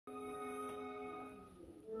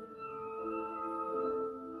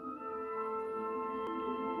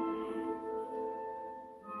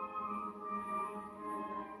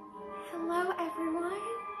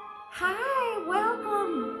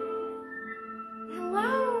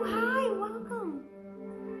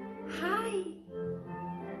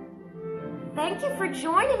Thank you for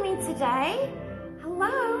joining me today.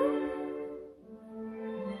 Hello.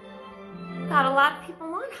 Got a lot of people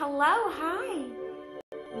on. Hello, hi.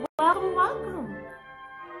 Welcome, welcome.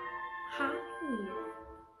 Hi.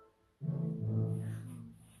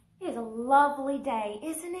 It is a lovely day,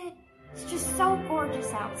 isn't it? It's just so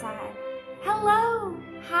gorgeous outside. Hello,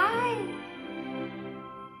 hi.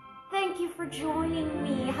 Thank you for joining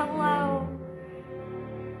me. Hello.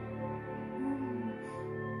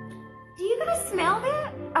 Do you guys smell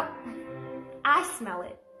that? Oh, I smell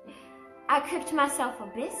it. I cooked myself a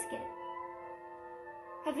biscuit.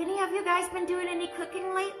 Have any of you guys been doing any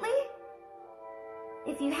cooking lately?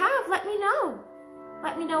 If you have, let me know.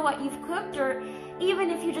 Let me know what you've cooked, or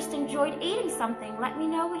even if you just enjoyed eating something, let me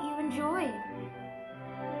know what you enjoyed.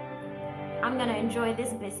 I'm gonna enjoy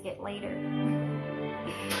this biscuit later.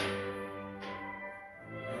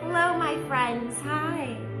 Hello, my friends.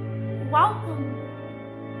 Hi. Welcome.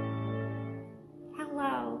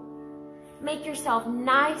 Hello. Make yourself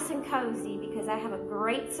nice and cozy because I have a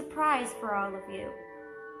great surprise for all of you.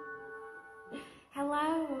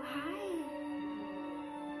 Hello. Hi.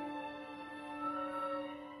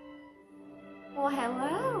 Well,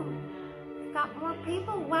 hello. Got more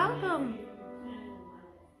people. Welcome.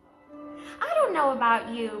 I don't know about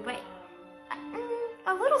you, but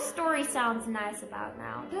a little story sounds nice about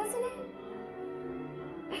now, doesn't it?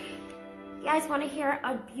 You guys want to hear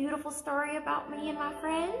a beautiful story about me and my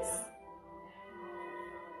friends?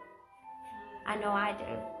 I know I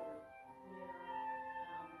do.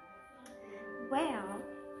 Well,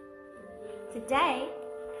 today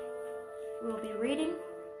we'll be reading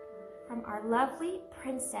from our lovely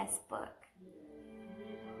princess book.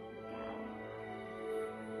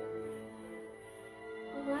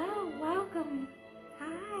 Hello, welcome.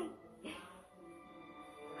 Hi.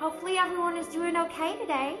 Hopefully everyone is doing okay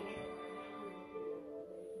today.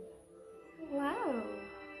 Hello.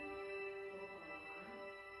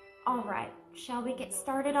 All right, shall we get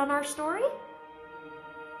started on our story?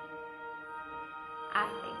 I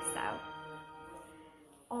think so.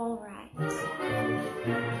 All right.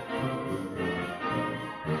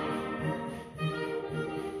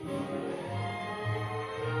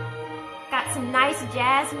 Got some nice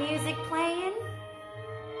jazz music playing.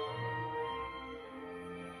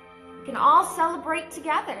 We can all celebrate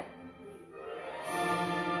together.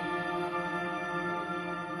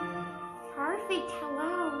 Perfect.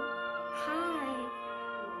 Hello. Hi.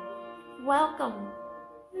 Welcome.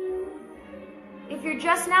 If you're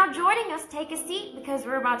just now joining us, take a seat because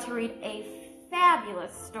we're about to read a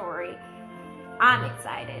fabulous story. I'm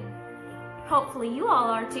excited. Hopefully you all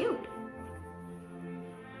are too.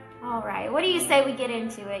 All right, what do you say we get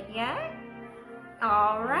into it, yeah?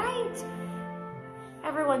 All right.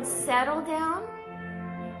 Everyone settle down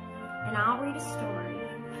and I'll read a story.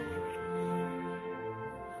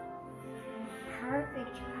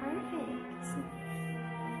 Perfect, perfect.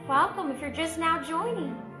 Welcome if you're just now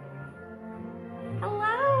joining.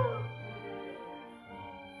 Hello.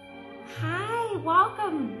 Hi,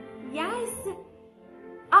 welcome. Yes.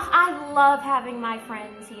 Oh, I love having my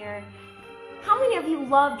friends here. How many of you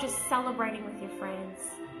love just celebrating with your friends?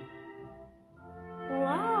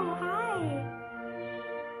 Hello, hi.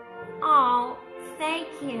 Oh, thank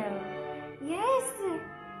you. Yes.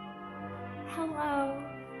 Hello.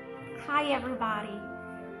 Hi, everybody.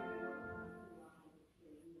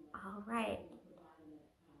 All right.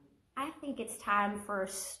 I think it's time for a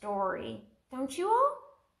story. Don't you all?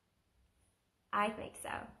 I think so.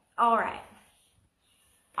 All right.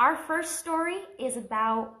 Our first story is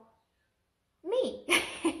about me.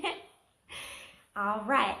 All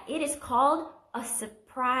right. It is called A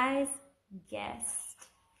Surprise Guest.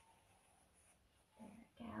 There we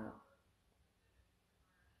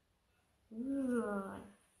go. Ooh.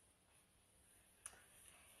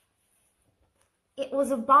 It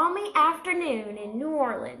was a balmy afternoon in New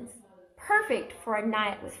Orleans, perfect for a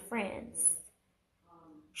night with friends.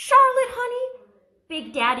 Charlotte, honey,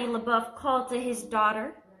 Big Daddy LaBeouf called to his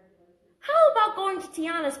daughter. How about going to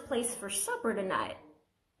Tiana's place for supper tonight?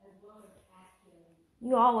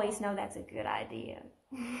 You always know that's a good idea.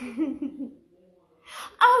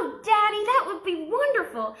 Oh, Daddy, that would be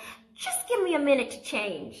wonderful. Just give me a minute to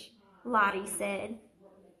change, Lottie said.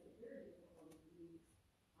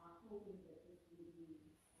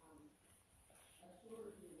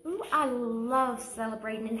 Ooh, I love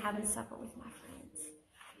celebrating and having supper with my friends.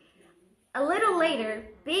 A little later,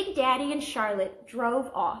 Big Daddy and Charlotte drove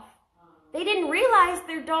off. They didn't realize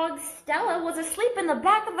their dog Stella was asleep in the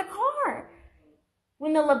back of the car.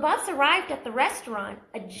 When the LaBeoufs arrived at the restaurant,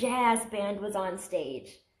 a jazz band was on stage.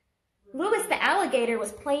 Louis the alligator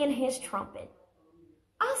was playing his trumpet.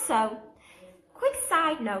 Also, Quick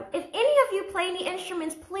side note, if any of you play any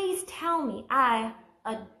instruments, please tell me. I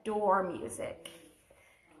adore music.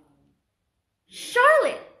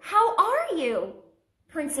 Charlotte, how are you?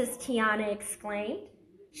 Princess Tiana exclaimed.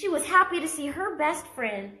 She was happy to see her best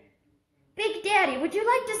friend. Big Daddy, would you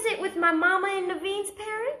like to sit with my mama and Naveen's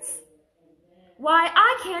parents? Why,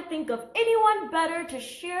 I can't think of anyone better to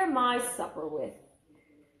share my supper with,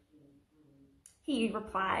 he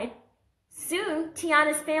replied. Soon,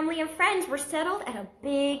 Tiana's family and friends were settled at a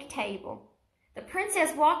big table. The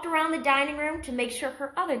princess walked around the dining room to make sure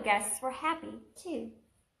her other guests were happy, too.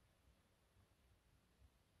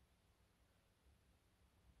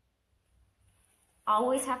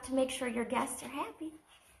 Always have to make sure your guests are happy.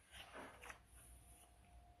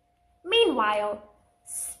 Meanwhile,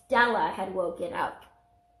 Stella had woken up.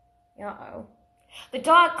 Uh-oh. The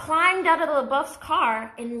dog climbed out of the LaBeouf's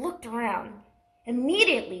car and looked around.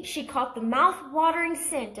 Immediately, she caught the mouth-watering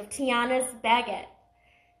scent of Tiana's baguette.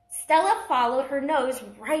 Stella followed her nose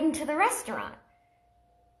right into the restaurant.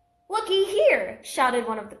 Looky here, shouted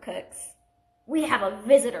one of the cooks. We have a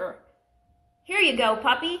visitor. Here you go,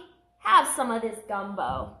 puppy. Have some of this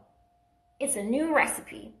gumbo. It's a new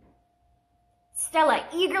recipe. Stella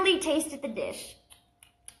eagerly tasted the dish.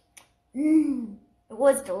 It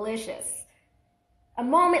was delicious. A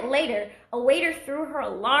moment later, a waiter threw her a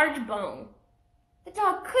large bone. The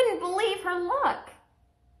dog couldn't believe her luck.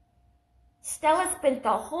 Stella spent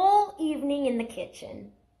the whole evening in the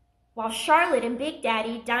kitchen, while Charlotte and Big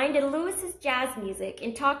Daddy dined to Louis's jazz music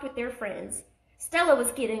and talked with their friends. Stella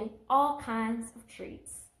was getting all kinds of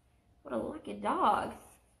treats. What a lucky dog.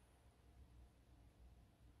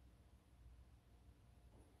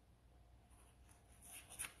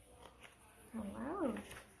 Hello.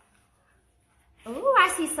 Oh,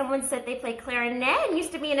 I see someone said they play clarinet and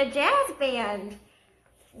used to be in a jazz band.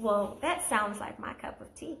 Well, that sounds like my cup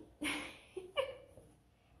of tea.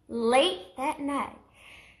 Late that night,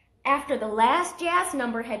 after the last jazz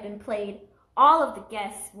number had been played, all of the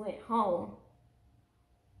guests went home.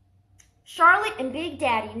 Charlotte and Big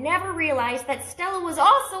Daddy never realized that Stella was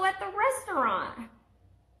also at the restaurant.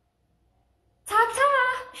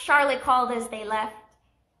 Ta-ta, Charlotte called as they left.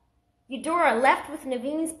 Eudora left with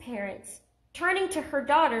Naveen's parents. Turning to her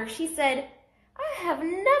daughter, she said, I have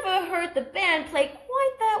never heard the band play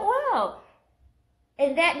quite that well.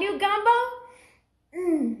 And that new gumbo?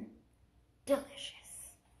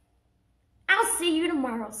 Delicious. I'll see you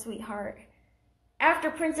tomorrow, sweetheart. After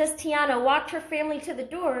Princess Tiana walked her family to the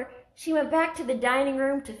door, she went back to the dining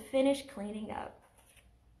room to finish cleaning up.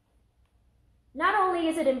 Not only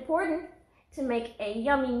is it important to make a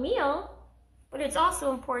yummy meal, but it's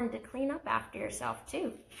also important to clean up after yourself,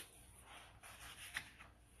 too.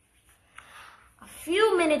 A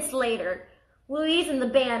few minutes later, Louise and the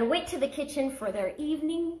band went to the kitchen for their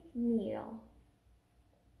evening meal.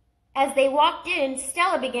 As they walked in,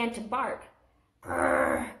 Stella began to bark.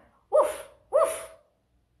 Grrr, woof, woof.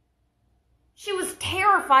 She was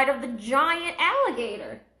terrified of the giant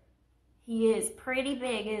alligator. He is pretty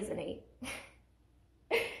big, isn't he?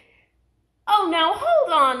 Oh, now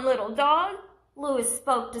hold on, little dog, Louis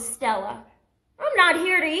spoke to Stella. I'm not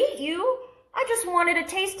here to eat you. I just wanted a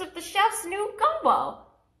taste of the chef's new gumbo.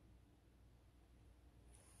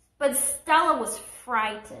 But Stella was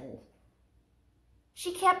frightened.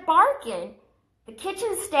 She kept barking. The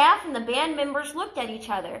kitchen staff and the band members looked at each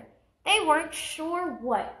other. They weren't sure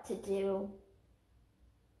what to do.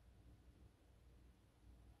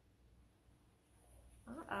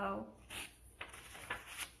 Uh-oh.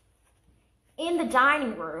 In the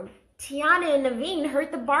dining room, Tiana and Naveen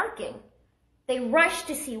heard the barking. They rushed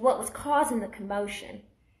to see what was causing the commotion.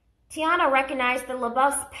 Tiana recognized the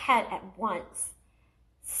LaBeouf's pet at once.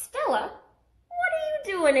 Stella, what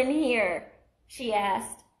are you doing in here? She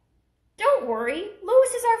asked. Don't worry, Louis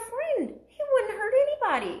is our friend. He wouldn't hurt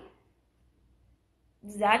anybody.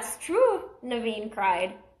 That's true, Naveen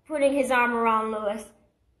cried, putting his arm around Louis.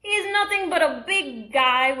 He is nothing but a big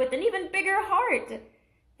guy with an even bigger heart.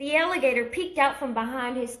 The alligator peeked out from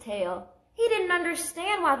behind his tail. He didn't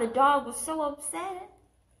understand why the dog was so upset.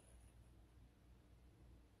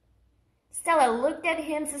 Stella looked at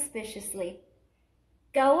him suspiciously.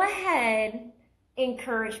 Go ahead,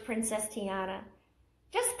 encouraged Princess Tiana.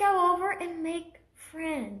 Just go over and make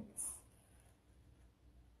friends.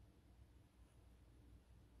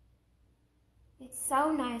 It's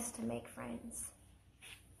so nice to make friends.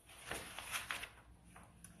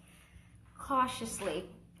 Cautiously,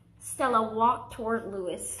 Stella walked toward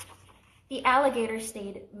Louis. The alligator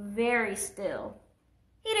stayed very still.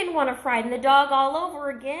 He didn't want to frighten the dog all over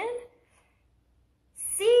again.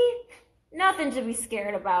 See? Nothing to be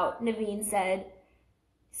scared about, Naveen said.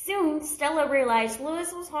 Soon, Stella realized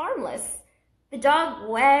Louis was harmless. The dog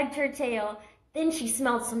wagged her tail. Then she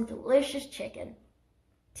smelled some delicious chicken.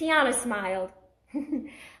 Tiana smiled.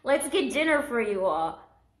 Let's get dinner for you all.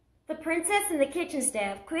 The princess and the kitchen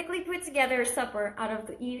staff quickly put together a supper out of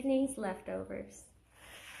the evening's leftovers.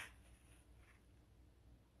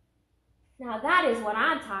 Now that is what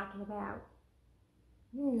I'm talking about.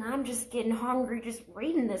 I'm just getting hungry just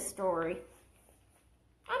reading this story.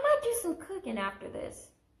 I might do some cooking after this.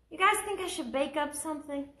 You guys think I should bake up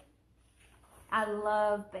something? I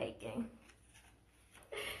love baking.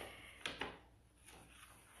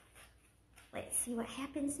 Let's see what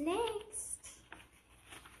happens next.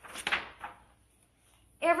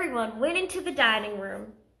 Everyone went into the dining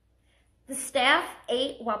room. The staff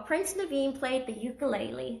ate while Prince Naveen played the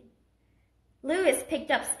ukulele. Louis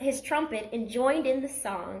picked up his trumpet and joined in the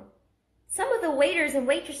song. Some of the waiters and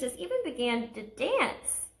waitresses even began to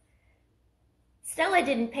dance. Stella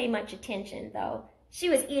didn't pay much attention, though. She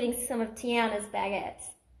was eating some of Tiana's baguettes.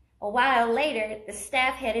 A while later, the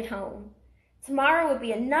staff headed home. Tomorrow would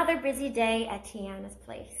be another busy day at Tiana's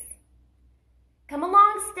place. Come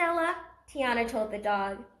along, Stella, Tiana told the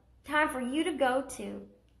dog. Time for you to go, too.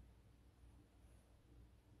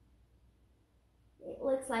 It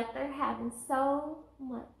looks like they're having so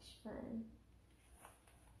much fun.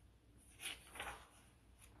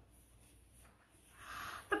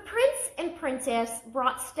 The prince and princess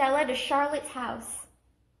brought Stella to Charlotte's house.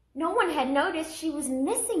 No one had noticed she was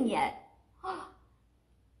missing yet.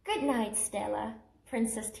 Good night, Stella,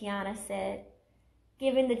 Princess Tiana said,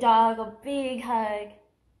 giving the dog a big hug.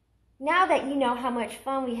 Now that you know how much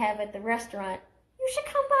fun we have at the restaurant, you should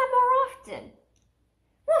come by more often.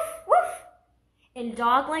 Woof, woof. In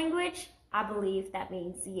dog language, I believe that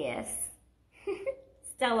means yes.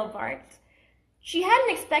 Stella barked. She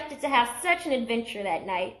hadn't expected to have such an adventure that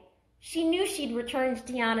night. She knew she'd return to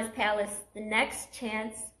Tiana's palace the next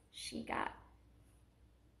chance she got.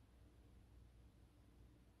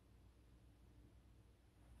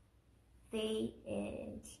 The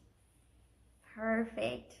end.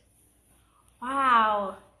 Perfect.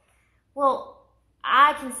 Wow. Well,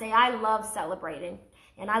 I can say I love celebrating,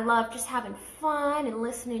 and I love just having fun and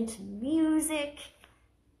listening to music.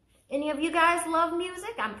 Any of you guys love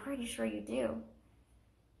music? I'm pretty sure you do.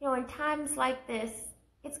 You know, in times like this,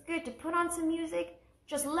 it's good to put on some music,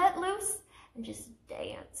 just let loose, and just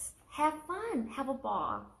dance. Have fun. Have a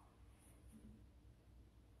ball.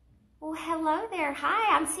 Well, hello there.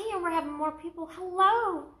 Hi, I'm seeing we're having more people.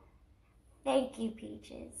 Hello. Thank you,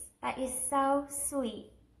 Peaches. That is so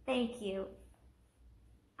sweet. Thank you.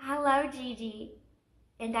 Hello, Gigi.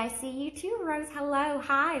 And I see you too, Rose. Hello.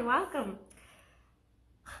 Hi, welcome.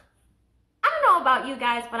 I don't know about you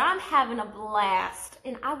guys, but I'm having a blast,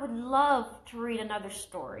 and I would love to read another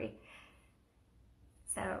story.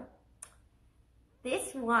 So,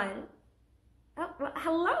 this one, oh, well,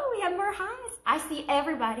 hello, we have more highs. I see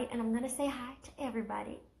everybody, and I'm going to say hi to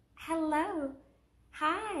everybody. Hello.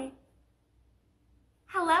 Hi.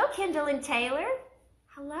 Hello, Kendall and Taylor.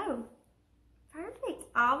 Hello. Perfect.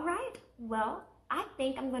 All right. Well, I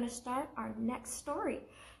think I'm going to start our next story.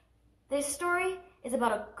 This story is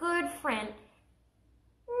about a good friend.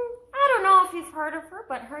 I don't know if you've heard of her,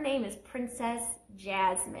 but her name is Princess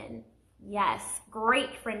Jasmine. Yes,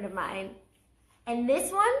 great friend of mine. And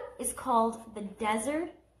this one is called The Desert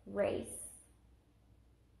Race.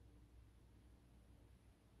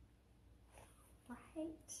 Right.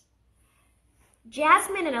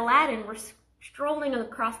 Jasmine and Aladdin were strolling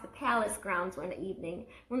across the palace grounds one evening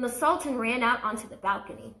when the Sultan ran out onto the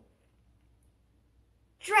balcony.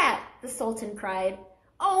 Drat, the Sultan cried.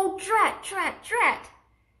 Oh, drat, drat, drat.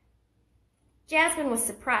 Jasmine was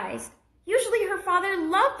surprised. Usually her father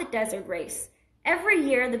loved the desert race. Every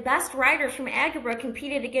year, the best riders from Agrabah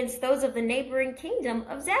competed against those of the neighboring kingdom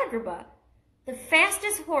of Zagreba. The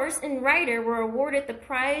fastest horse and rider were awarded the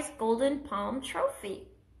prized Golden Palm Trophy.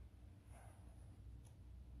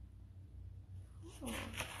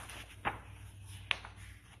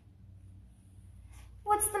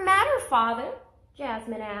 What's the matter, father?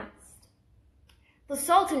 Jasmine asked. The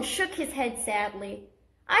Sultan shook his head sadly.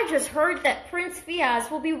 I just heard that Prince Fiaz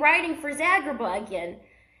will be riding for Zagreba again.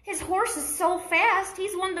 His horse is so fast,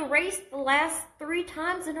 he's won the race the last 3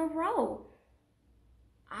 times in a row.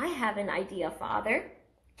 I have an idea, father,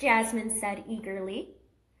 Jasmine said eagerly.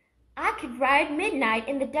 I could ride Midnight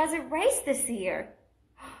in the desert race this year.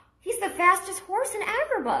 He's the fastest horse in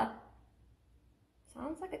Agrabah.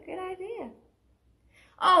 Sounds like a good idea.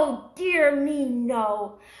 Oh, dear me,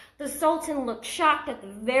 no. The Sultan looked shocked at the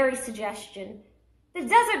very suggestion. The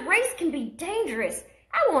desert race can be dangerous.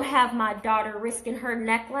 I won't have my daughter risking her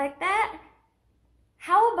neck like that.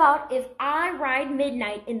 How about if I ride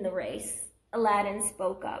Midnight in the race? Aladdin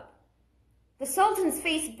spoke up. The Sultan's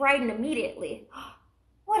face brightened immediately.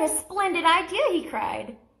 What a splendid idea, he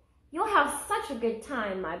cried. You'll have such a good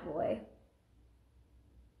time, my boy.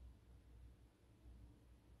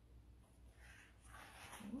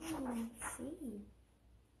 Let's see.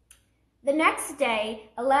 The next day,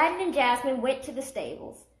 Aladdin and Jasmine went to the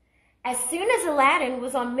stables. As soon as Aladdin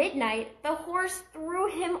was on Midnight, the horse threw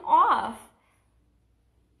him off.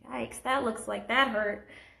 Yikes, that looks like that hurt.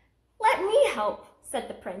 Let me help, said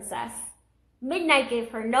the princess. Midnight gave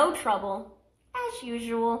her no trouble, as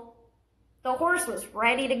usual. The horse was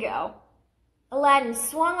ready to go. Aladdin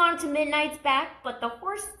swung onto Midnight's back, but the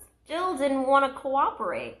horse still didn't want to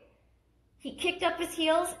cooperate. He kicked up his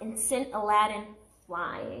heels and sent Aladdin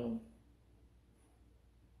flying.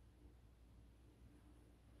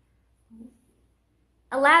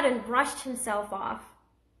 Aladdin brushed himself off.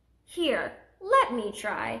 Here, let me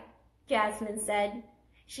try, Jasmine said.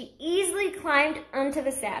 She easily climbed onto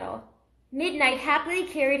the saddle. Midnight happily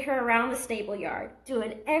carried her around the stable yard,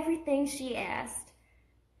 doing everything she asked.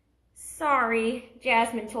 Sorry,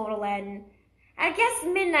 Jasmine told Aladdin. I guess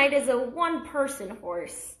Midnight is a one-person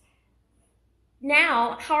horse.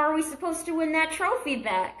 Now, how are we supposed to win that trophy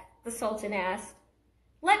back? The Sultan asked.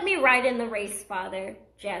 Let me ride in the race, father,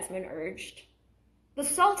 Jasmine urged. The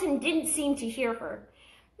Sultan didn't seem to hear her.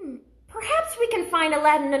 Perhaps we can find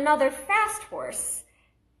Aladdin another fast horse.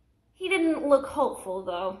 He didn't look hopeful,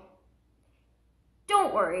 though.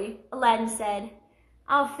 Don't worry, Aladdin said.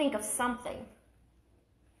 I'll think of something.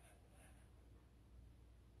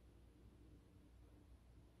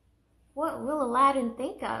 What will Aladdin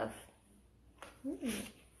think of?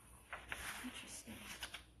 Interesting.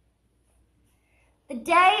 The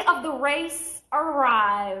day of the race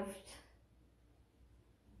arrived.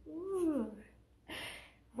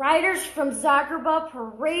 Riders from Zagreba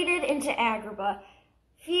paraded into Agrabah.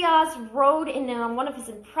 Fiyaz rode in on one of his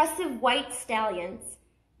impressive white stallions,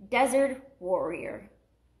 Desert Warrior.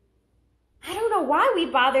 I don't know why we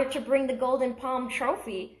bothered to bring the Golden Palm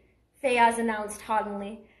Trophy, Fiyaz announced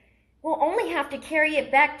haughtily. We'll only have to carry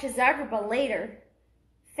it back to Zagreba later.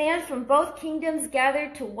 Fans from both kingdoms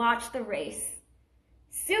gathered to watch the race.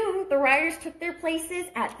 Soon, the riders took their places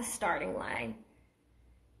at the starting line.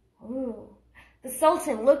 Ooh. The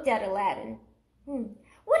Sultan looked at Aladdin.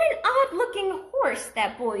 What an odd-looking horse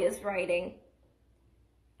that boy is riding.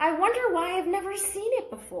 I wonder why I've never seen it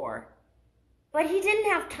before. But he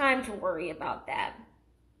didn't have time to worry about that.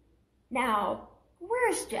 Now,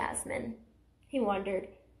 where's Jasmine? He wondered.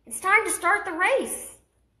 It's time to start the race.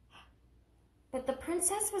 But the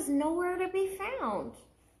princess was nowhere to be found.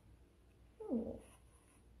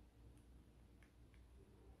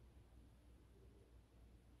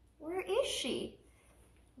 Where is she?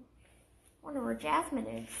 I wonder where Jasmine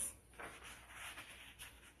is.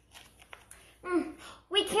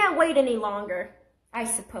 We can't wait any longer, I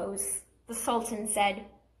suppose, the Sultan said.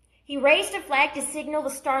 He raised a flag to signal the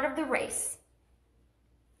start of the race.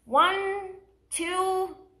 1,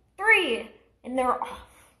 2, 3, and they're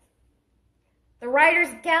off. The riders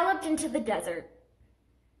galloped into the desert.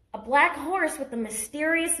 A black horse with a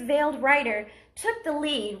mysterious veiled rider took the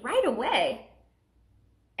lead right away.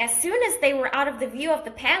 As soon as they were out of the view of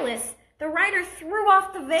the palace, the rider threw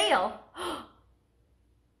off the veil.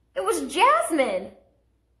 It was Jasmine.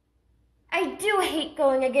 I do hate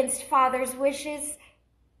going against father's wishes,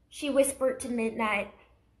 she whispered to Midnight,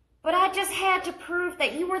 but I just had to prove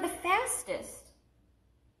that you were the fastest.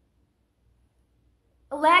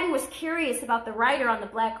 Aladdin was curious about the rider on the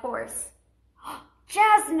black horse.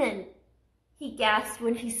 Jasmine, he gasped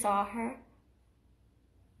when he saw her.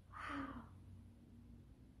 Wow.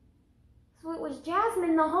 So it was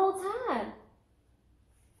Jasmine the whole time.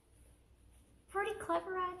 Pretty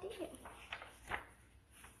clever idea.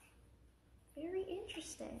 Very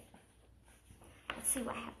interesting. Let's see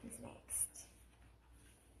what happens next.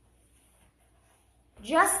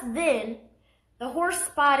 Just then, the horse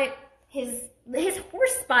spotted his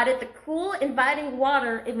horse spotted the cool, inviting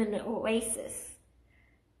water of an oasis.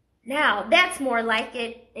 Now, that's more like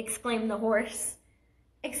it, exclaimed the horse.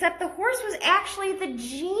 Except the horse was actually the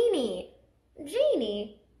genie.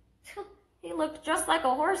 Genie? He looked just like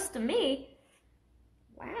a horse to me.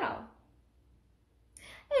 Wow.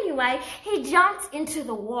 Anyway, he jumped into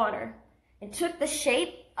the water and took the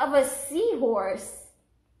shape of a seahorse.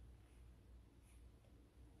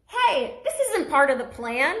 Hey, this isn't part of the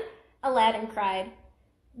plan, Aladdin cried.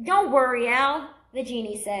 Don't worry, Al, the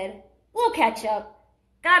genie said. We'll catch up.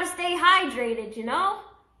 Gotta stay hydrated, you know?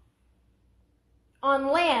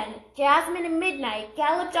 On land, Jasmine and Midnight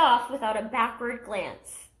galloped off without a backward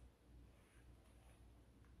glance.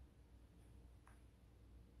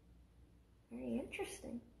 Very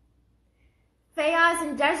interesting. Fayaz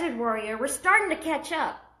and Desert Warrior were starting to catch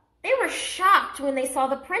up. They were shocked when they saw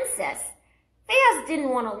the princess. Fayaz didn't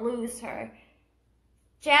want to lose her.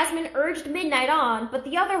 Jasmine urged Midnight on, but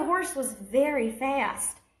the other horse was very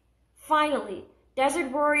fast. Finally,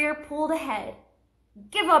 Desert Warrior pulled ahead.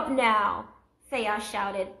 "Give up now," Fayaz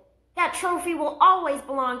shouted. "That trophy will always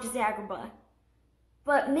belong to Zagreba."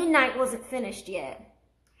 But Midnight wasn't finished yet.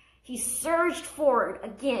 He surged forward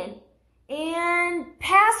again and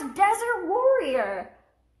passed Desert Warrior.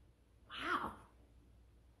 Wow.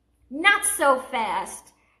 "Not so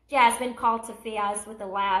fast," Jasmine called to Fayaz with a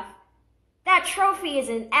laugh. "That trophy is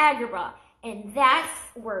in Agrabah, and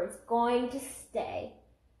that's where it's going to stay."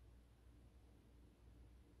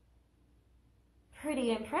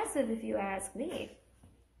 Pretty impressive if you ask me.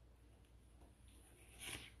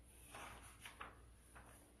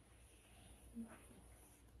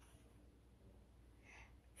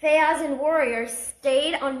 Fayaz and Warrior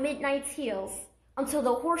stayed on Midnight's heels until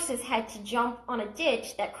the horses had to jump on a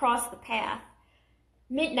ditch that crossed the path.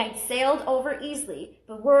 Midnight sailed over easily,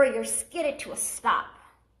 but Warrior skidded to a stop.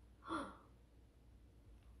 Wow.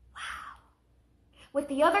 With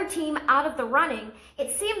the other team out of the running, it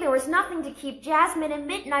seemed there was nothing to keep Jasmine and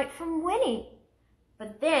Midnight from winning.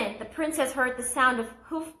 But then the princess heard the sound of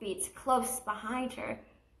hoofbeats close behind her.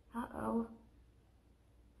 Uh-oh.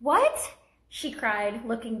 "What?" she cried,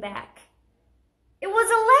 looking back. It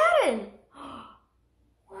was Aladdin!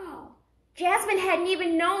 Wow. Jasmine hadn't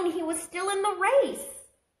even known he was still in the race.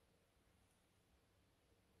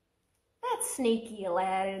 That's sneaky,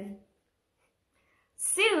 Aladdin.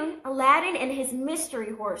 Soon, Aladdin and his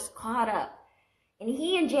mystery horse caught up, and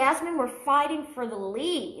he and Jasmine were fighting for the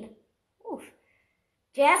lead. Oof.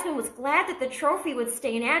 Jasmine was glad that the trophy would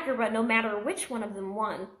stay in Agrabah no matter which one of them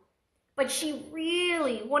won. But she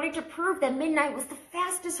really wanted to prove that Midnight was the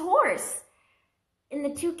fastest horse in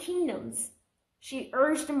the two kingdoms. She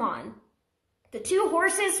urged him on. The two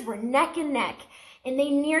horses were neck and neck, and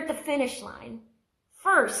they neared the finish line.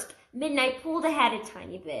 First, Midnight pulled ahead a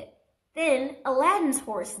tiny bit. Then Aladdin's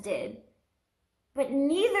horse did. But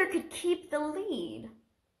neither could keep the lead.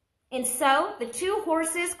 And so the two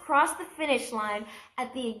horses crossed the finish line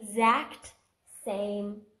at the exact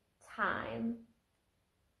same time.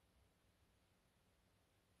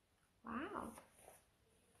 Wow.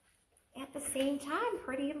 At the same time,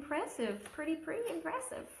 pretty impressive. Pretty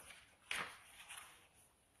impressive.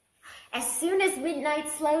 As soon as Midnight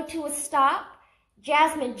slowed to a stop,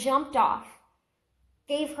 Jasmine jumped off,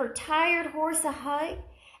 gave her tired horse a hug,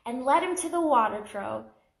 and led him to the water trough.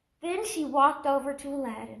 Then she walked over to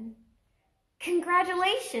Aladdin.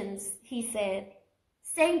 "Congratulations," he said.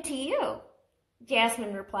 "Same to you,"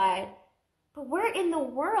 Jasmine replied. "But where in the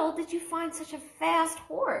world did you find such a fast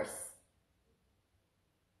horse?"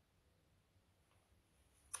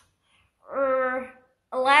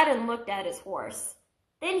 Aladdin looked at his horse.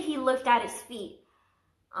 Then he looked at his feet.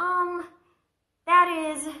 That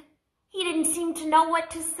is, he didn't seem to know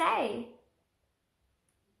what to say.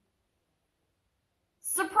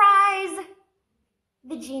 "Surprise!"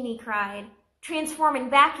 the genie cried, transforming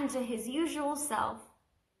back into his usual self.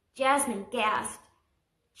 Jasmine gasped.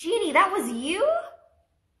 "Genie, that was you?"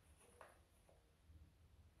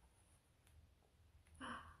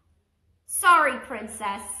 "Sorry,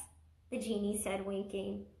 princess," the genie said,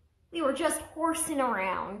 winking. "We were just horsing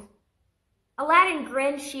around." Aladdin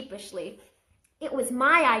grinned sheepishly. "It was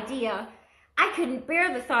my idea. I couldn't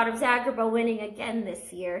bear the thought of Zagreba winning again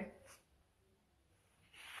this year."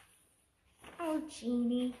 "Oh,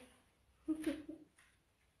 genie." This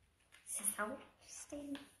is so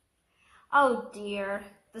interesting. "Oh dear,"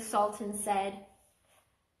 the Sultan said.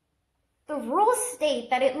 "The rules state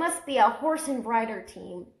that it must be a horse and rider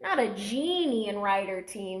team, not a genie and rider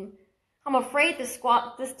team. I'm afraid this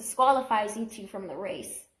disqualifies you two from the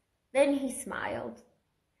race." Then he smiled.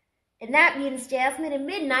 "And that means Jasmine and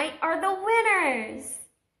Midnight are the winners."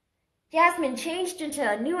 Jasmine changed into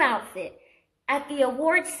a new outfit. At the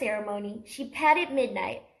awards ceremony, she patted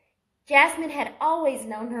Midnight. Jasmine had always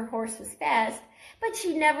known her horse was fast, but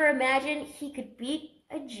she never imagined he could beat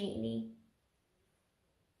a genie.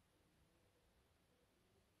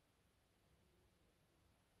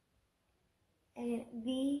 And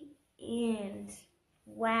the end.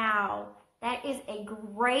 Wow, that is a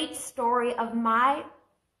great story of my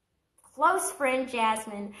close friend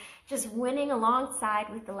Jasmine just winning alongside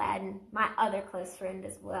with Aladdin, my other close friend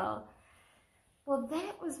as well. Well,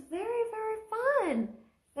 that was very, very fun.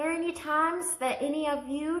 There any times that any of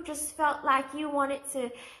you just felt like you wanted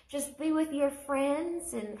to just be with your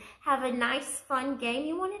friends and have a nice, fun game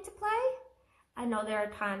you wanted to play? I know there are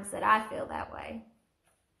times that I feel that way.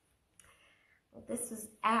 This was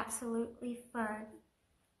absolutely fun.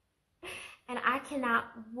 And I cannot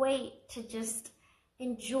wait to just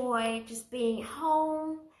enjoy just being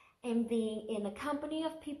home and being in the company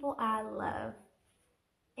of people I love.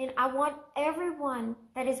 And I want everyone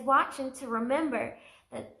that is watching to remember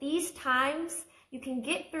that these times, you can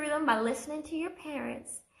get through them by listening to your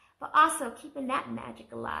parents, but also keeping that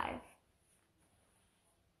magic alive.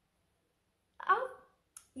 Oh,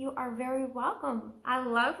 you are very welcome. I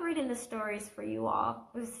love reading the stories for you all.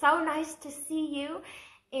 It was so nice to see you.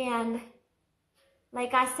 And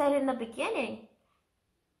like I said in the beginning,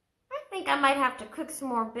 I think I might have to cook some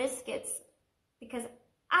more biscuits because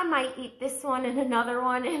I might eat this one and another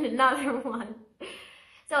one and another one.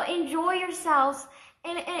 So enjoy yourselves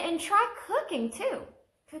and try cooking too.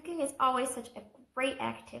 Cooking is always such a great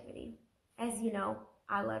activity. As you know,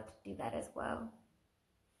 I love to do that as well.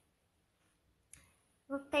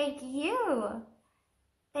 Well, thank you.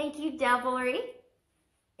 Thank you, Devilry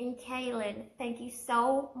and Kaylin. Thank you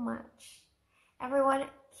so much. Everyone,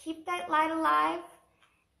 keep that light alive.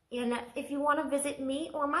 And if you want to visit me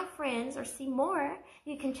or my friends or see more,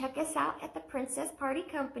 you can check us out at the Princess Party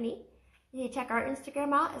Company. You can check our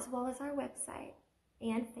Instagram out as well as our website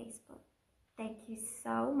and Facebook. Thank you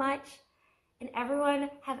so much. And everyone,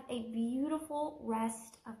 have a beautiful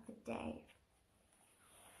rest of the day.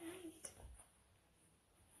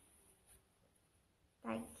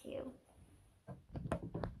 Thank you.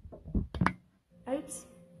 Oops.